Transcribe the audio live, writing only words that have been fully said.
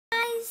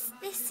guys,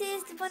 this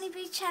is the Bonnie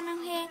Boo channel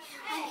here.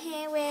 I'm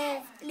here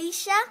with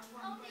Leisha,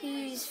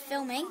 who's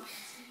filming,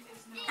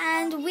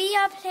 and we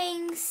are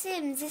playing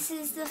Sims. This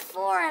is the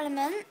 4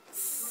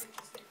 elements.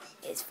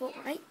 It's 4,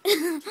 right?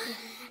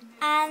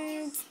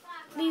 And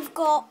we've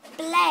got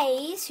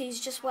Blaze,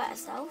 who's just wet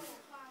herself.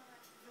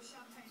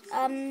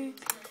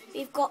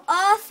 We've got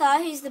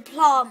Eartha, who's the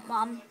plant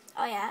one.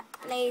 Oh yeah,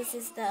 Blaze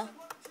is the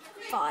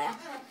fire.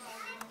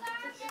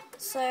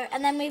 So,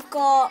 and then we've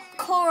got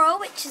Coral,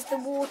 which is the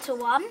water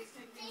one,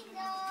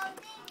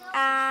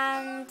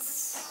 and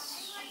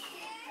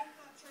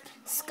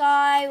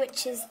Sky,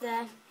 which is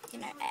the,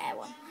 air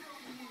one.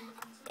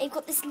 They've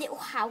got this little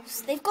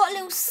house. They've got a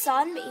little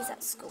son, but he's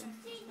at school.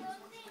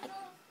 I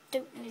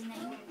don't know his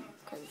name,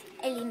 because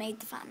Ellie made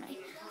the family.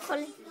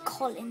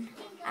 Colin.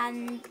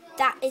 And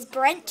that is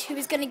Brent, who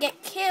is going to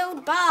get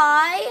killed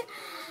by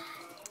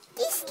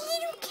this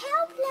little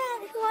cow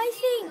plant, who I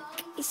think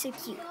is so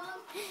cute.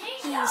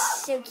 He's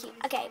so cute.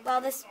 Okay,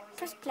 well, let's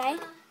press play.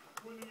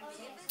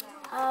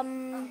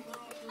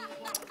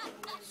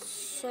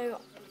 So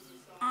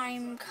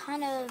I'm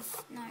kind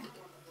of, no.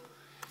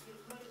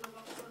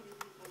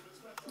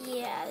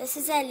 Yeah, this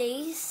is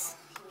Ellie's.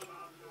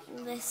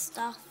 All this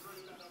stuff.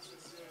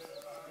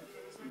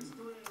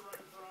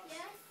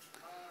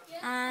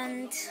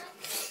 And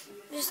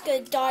I'm just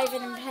going to dive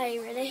in and play,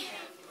 really.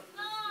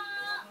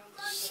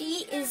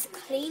 She is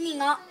cleaning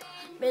up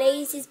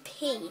Blaze's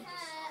pee.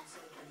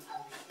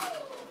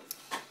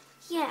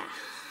 Yeah.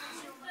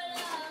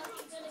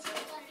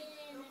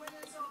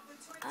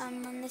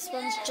 And this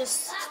one's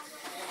just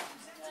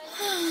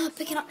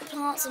picking up the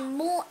plants and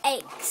more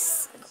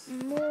eggs.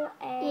 More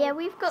eggs. Yeah,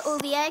 we've got all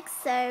the eggs,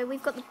 so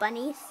we've got the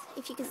bunnies,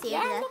 if you can see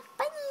over there. The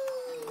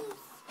bunnies.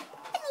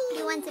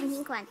 Blue ones and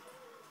pink ones.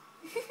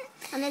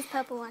 And there's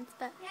purple ones,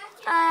 but...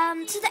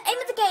 So the aim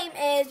of the game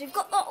is we've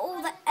got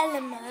all the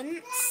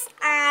elements,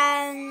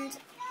 and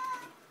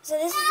so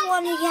this is the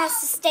one who has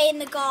to stay in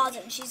the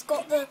garden. She's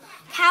got the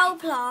cow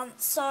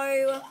plant,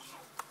 so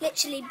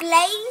literally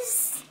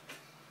Blaze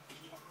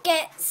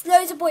gets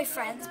loads of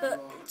boyfriends,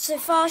 but so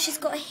far she's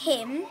got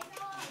him.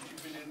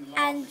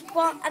 And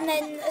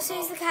then as soon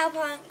as the cow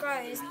plant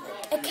grows,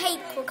 a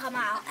cake will come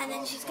out, and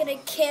then she's gonna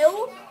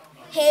kill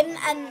him,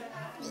 and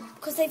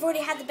because they've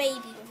already had the baby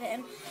with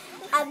him,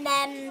 and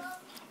then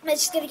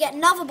she's gonna get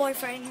another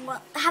boyfriend,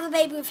 have a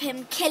baby with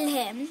him, kill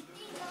him,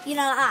 like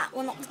that.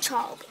 Well, not the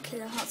child, but kill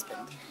her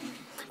husband.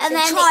 And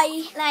then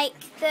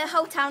the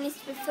whole town is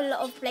full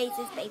of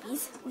Blaze's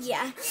babies.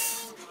 Yeah.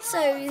 So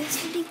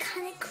this would be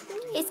kind of cool.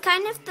 It's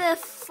kind of the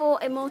 4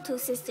 Immortal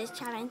Sisters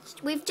challenge.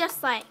 We've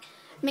just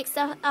mixed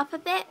it up a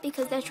bit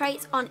because their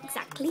traits aren't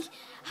exactly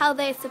how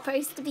they're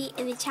supposed to be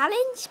in the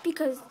challenge,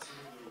 because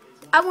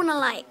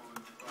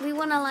we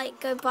want to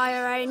go by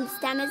our own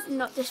standards and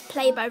not just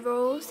play by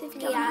rules, if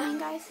you get what I mean,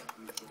 guys.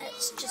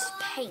 It's just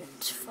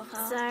paint for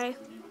her. So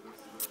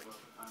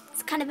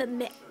it's kind of a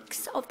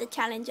mix of the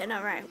challenge and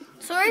our own.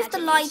 Sorry if the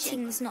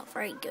lighting's not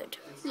very good.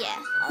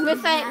 Yeah, we're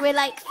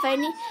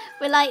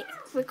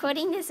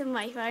recording this on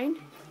my phone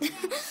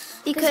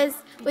because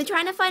we're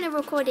trying to find a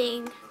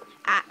recording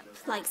app,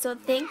 sort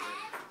of thing,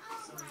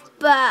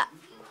 but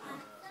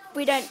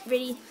we don't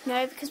really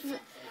know because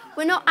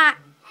we're not at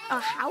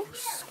our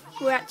house.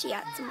 We're actually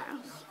at somewhere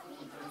else.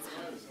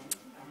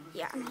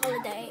 Yeah, on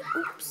holiday.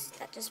 Oops,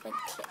 that just went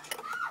click.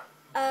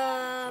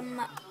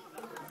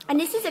 And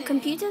this is a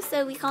computer,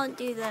 so we can't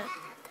do the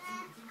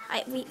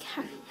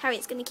how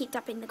it's going to keep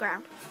tapping the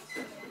ground.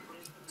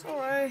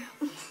 Sorry.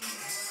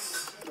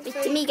 Which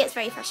to me gets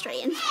very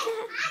frustrating.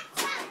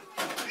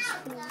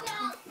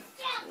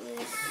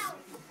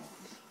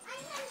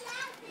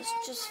 Let's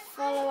just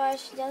follow her.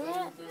 She does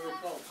it.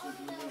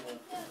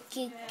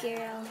 Good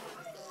girl.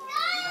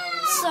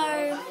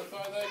 So,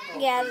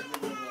 yeah,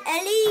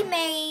 Ellie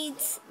made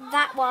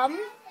that one.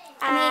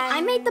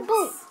 I made the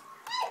ball.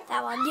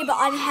 That one. Yeah, but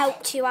I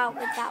helped you out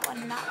with that one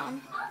and that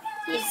one.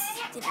 Yes.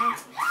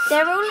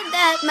 They're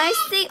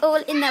mostly all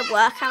in their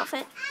work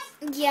outfit.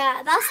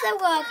 Yeah, that's their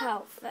work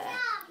outfit.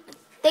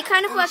 They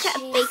kind of work at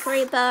a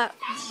bakery, but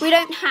we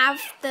don't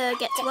have the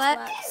get to work,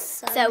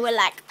 so we're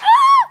like,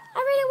 I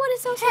really want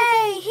to sell something.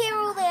 Hey, here are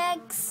all the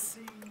eggs.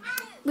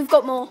 We've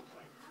got more.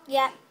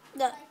 Yeah,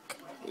 look.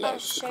 I'll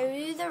show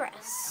you the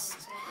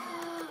rest.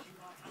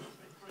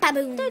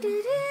 Baboom.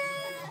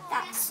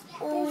 That's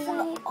all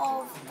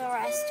of the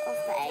rest of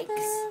the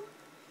eggs.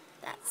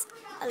 That's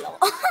a lot.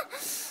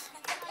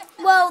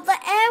 Well, the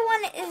air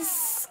one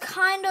is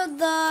kind of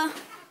the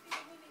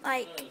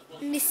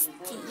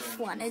mischief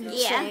one, isn't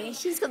she? Yeah,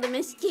 she's got the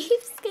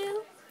mischief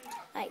skill.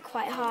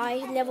 Quite high,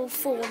 level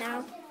 4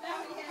 now.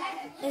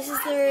 This is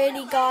the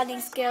really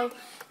gardening skill.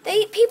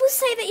 People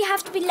say that you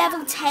have to be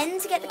level 10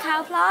 to get the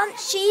cow plant.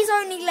 She's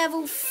only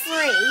level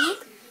 3.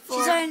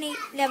 She's only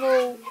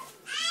level...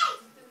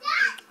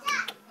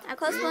 Our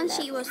cost one,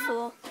 she was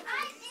 4.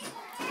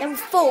 Level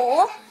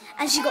 4,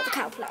 and she got the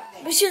cow plant.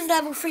 But she was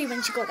level 3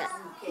 when she got it.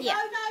 Yeah.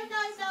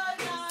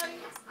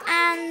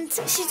 And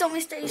she's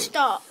almost at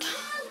start.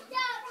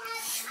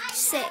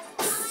 6.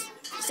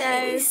 So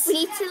we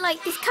need to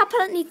this cow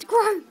plant needs to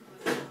grow.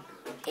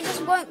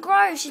 won't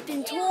grow. She's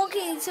been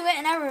talking to it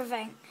and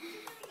everything.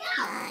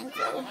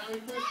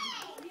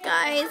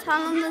 Guys,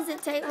 how long does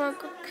it take for a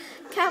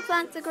cow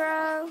plant to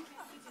grow?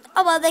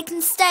 Oh, well, they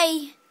can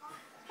stay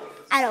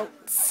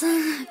adults.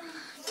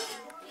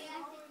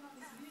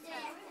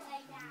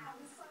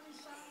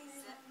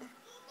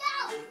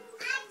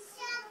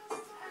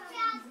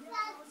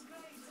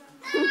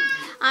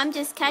 I'm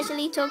just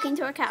casually talking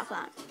to a cow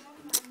plant.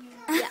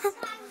 Yeah.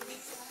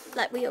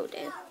 Like we all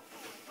do.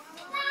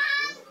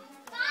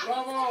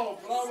 Bravo,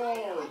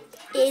 bravo.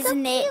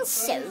 Isn't it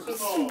so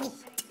sweet?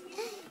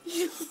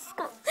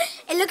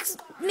 It looks,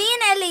 me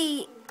and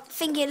Ellie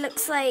think it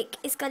looks like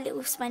it's got a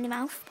little smiley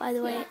mouth, by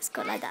the way. It's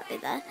got like that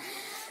bit there.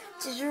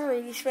 Which is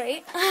really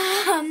sweet.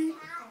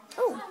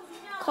 Oh,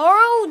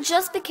 Coral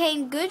just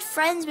became good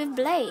friends with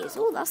Blaze.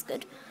 Oh, that's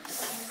good.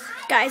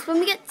 Guys, when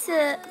we get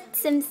to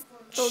Sims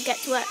or get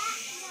to work,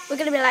 we're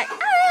going to be like,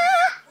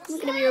 ah! We're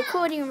going to be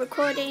recording and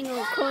recording and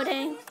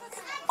recording.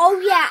 Oh,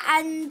 yeah,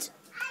 and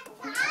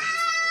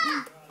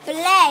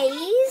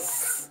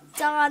Blaze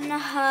done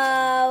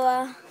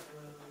her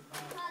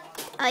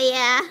Oh,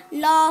 yeah.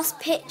 last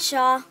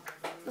picture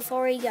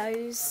before he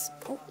goes.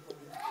 Oh,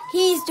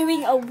 he's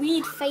doing a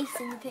weird face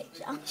in the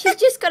picture. She's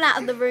just gone out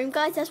of the room,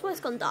 guys. That's why it's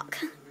gone dark.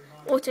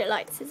 Auto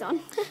lights is on.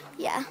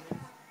 Yeah.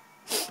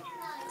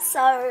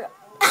 So,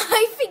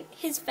 I think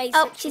his face...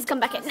 Oh, she's come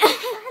back in.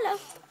 Hello.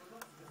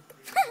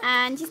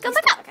 And she's gone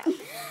back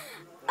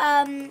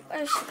out.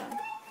 Where's she going?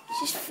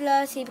 She's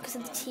flirty because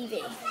of the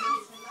TV.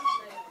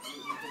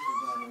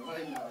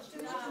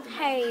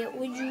 Hey,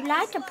 would you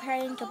like to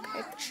paint a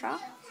picture?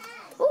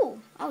 Oh,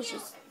 this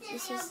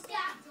is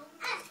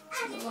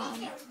the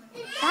one.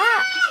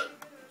 That.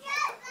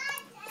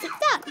 Is it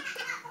done?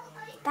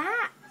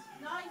 That.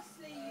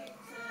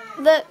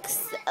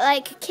 Looks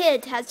like a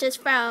kid has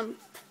just found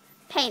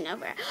paint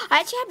over it. I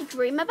actually had a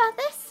dream about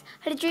this.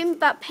 I had a dream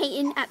about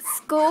painting at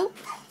school,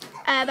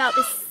 about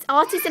this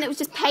artist, and it was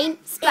just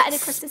paint splattered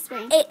across the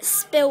screen. It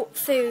spilt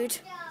food.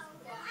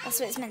 That's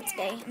what it's meant to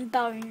be. And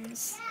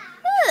bones.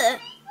 Ugh,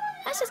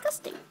 that's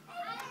disgusting.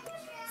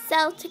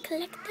 Sell to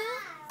collector.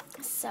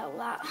 So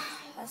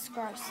that's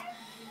gross.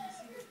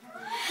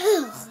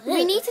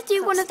 We need to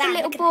do one of the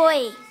little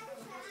boy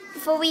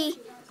before we,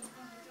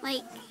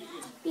 like,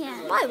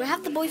 yeah. Why? We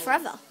have the boy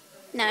forever.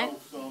 No.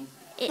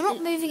 We're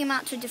not moving him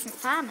out to a different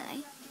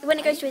family. When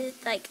it goes to a,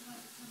 like,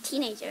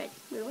 teenager,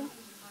 we will.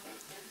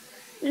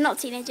 Not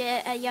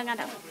teenager, a young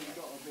adult.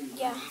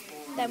 Yeah.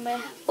 Then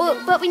we're...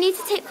 Well, but we need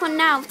to take one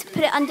now to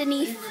put it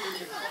underneath,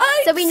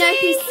 Oh, so we know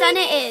whose son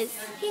it is.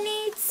 He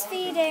needs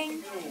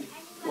feeding.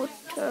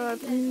 Water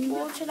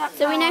that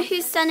So we know plant.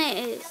 whose son it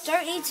is.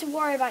 Don't need to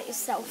worry about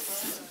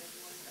yourself.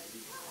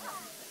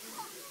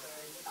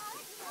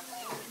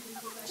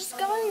 Just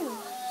go.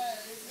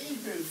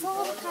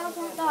 Before the cow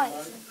plant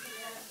dies.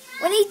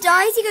 When he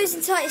dies, he goes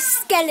into like a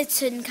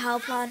skeleton cow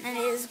plant, and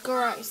it is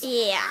gross.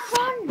 Yeah.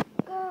 Run,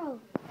 go.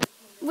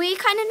 We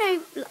kind of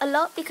know a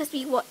lot because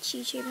we watch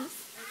YouTubers.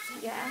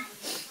 Yeah.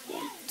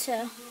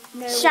 To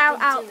know Shout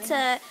what out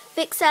to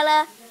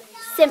Vixella,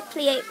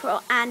 Simply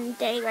April, and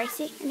Daily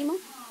Gracie. Anymore?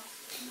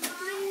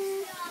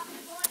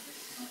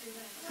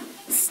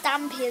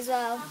 Stampy as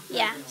well.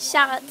 Yeah.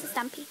 Shout out to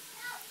Stampy.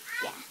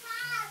 Yeah.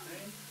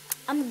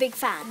 I'm a big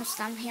fan of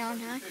Stampy,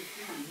 aren't I?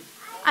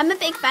 I'm a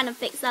big fan of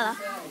Vixella.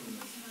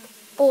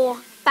 Or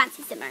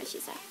Fancy Simmer, I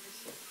should say.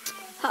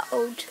 Her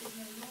old.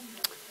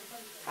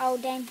 Oh,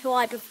 dang.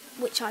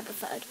 Which I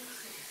preferred.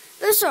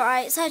 But it's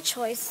alright. It's her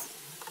choice.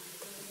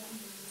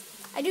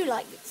 I do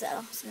like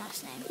Vixella. It's a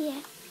nice name.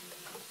 Yeah.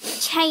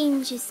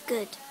 Change is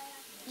good.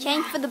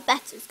 Change for the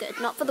better is good,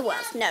 not for the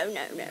worse. No.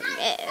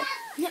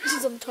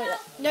 She's on the toilet.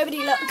 Nobody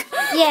look.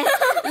 Yeah,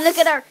 look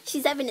at her.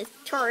 She's having a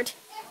turd.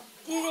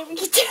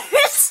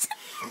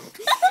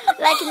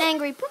 Like an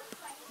angry poop.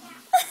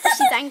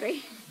 She's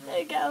angry. There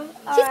you go.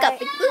 She's got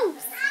big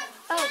boobs.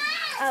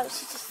 Oh,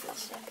 she just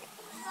flushed it.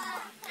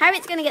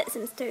 Harriet's going to get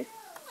Sims 2.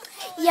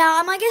 Yeah,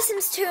 I might get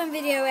Sims 2 and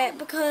video it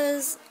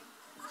because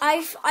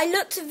I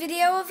looked at a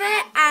video of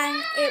it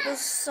and it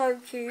was so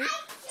cute.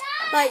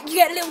 Like, you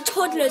get little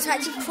toddlers who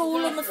actually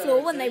crawl on the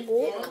floor when they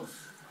walk.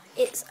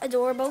 It's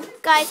adorable.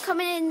 Guys,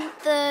 comment in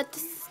the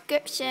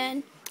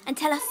description and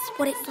tell us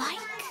what it's like,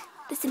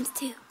 The Sims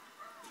 2.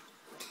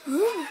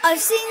 I've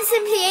seen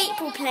Simply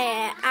April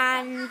play it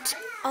and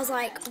I was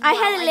like, wow, I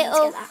had a need to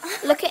little get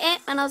that. look at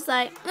it and I was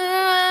like, I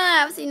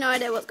have absolutely no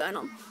idea what's going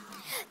on.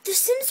 The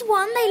Sims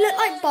 1, they look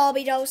like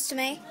Barbie dolls to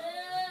me.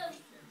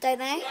 Don't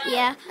they?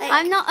 Yeah, Like-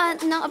 I'm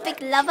not a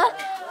big lover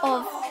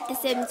of The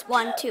Sims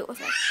 1, 2, or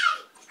 3.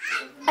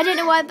 I don't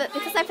know why, but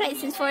because I played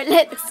Sims 4, it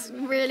looks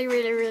really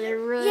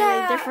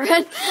Yeah.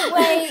 different.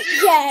 Wait,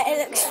 yeah,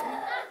 it looks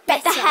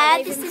But better. the hair,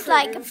 They've this is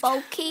like a improved.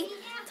 bulky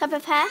type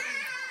of hair.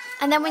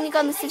 And then when you go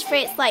on the Sims 3,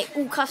 it's like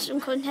all custom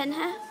content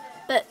hair,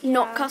 but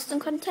not custom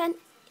content.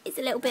 It's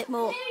a little bit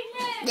more,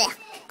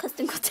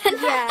 custom content.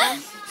 Yeah.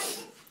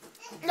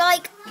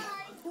 Like,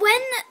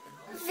 when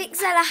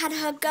Vixella had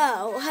her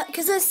girl,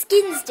 because her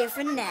skin's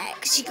different now,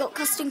 'cause she got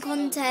custom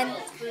content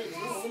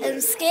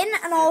and skin,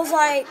 and I was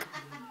like,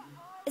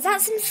 is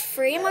that Sims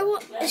 3?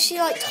 She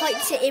like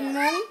typed it in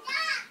wrong.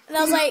 And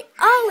I was like,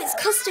 oh, it's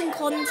custom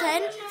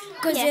content.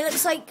 Because Yeah. it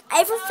looks like,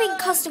 everything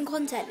custom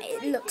content,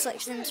 it looks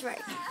like Sims 3. I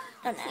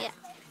don't know. Yeah.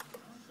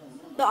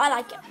 But I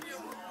like it.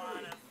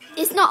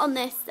 It's not on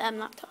this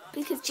laptop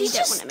because we She's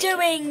don't want just to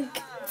make doing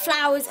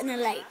flowers in a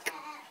lake.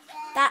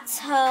 That's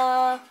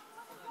her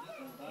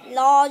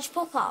large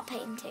pop art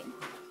painting.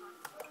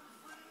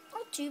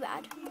 Not too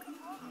bad.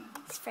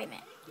 Let's frame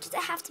it. Does it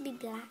have to be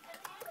black?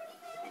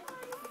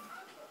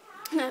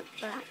 it.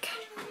 Black.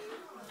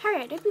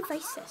 Harriet, don't be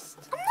racist.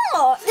 I'm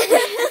not.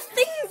 This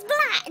thing's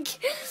black.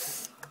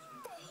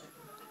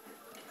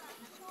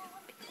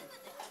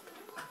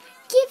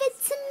 Give it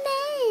to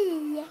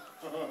me.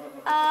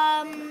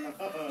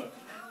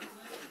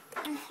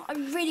 I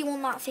really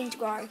want that thing to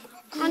grow.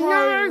 Oh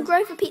no,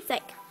 grow for Pete's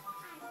sake.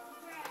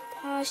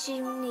 Oh, she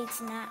needs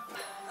a nap.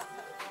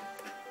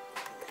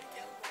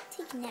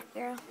 Take a nap,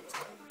 girl.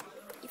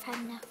 You've had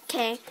enough.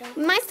 Okay,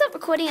 we might stop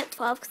recording at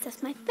 12 because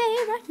that's my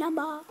favourite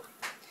number.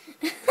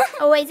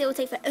 Always, it will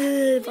take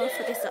forever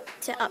for this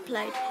to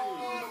upload.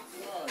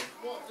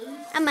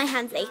 And my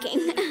hand's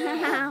aching.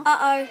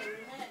 Uh-oh.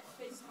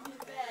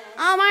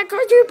 Oh my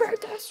god, you broke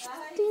that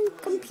fucking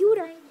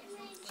computer.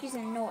 She's a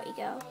naughty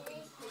girl.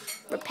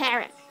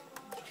 Repair it.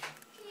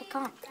 I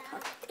can't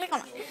click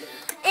on it.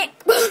 It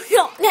will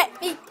not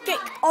let me click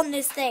on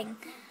this thing.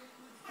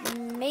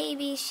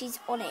 Maybe she's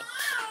on it.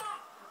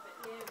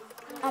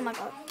 Oh my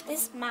god,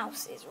 this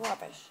mouse is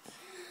rubbish.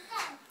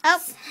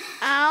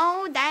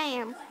 Oh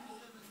damn.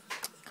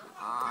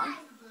 Ah.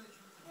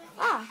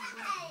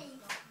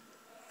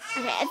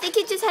 Okay, I think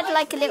it just had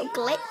like a little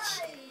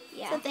glitch.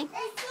 Yeah. Something.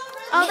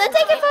 Oh, they're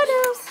taking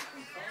photos.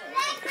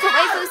 Can't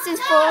wait for Sims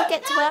 4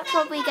 get to work.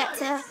 Probably get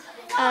to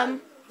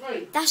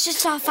That's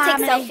just our take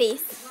family.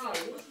 selfies.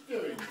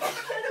 Later.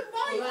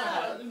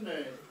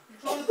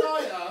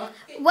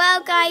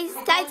 Well, guys,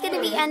 that is going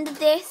to be the end of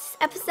this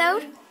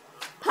episode,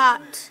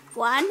 part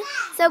 1.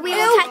 So we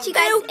will catch you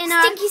guys in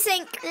our stinky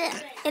sink.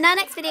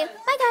 next video.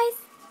 Bye, guys.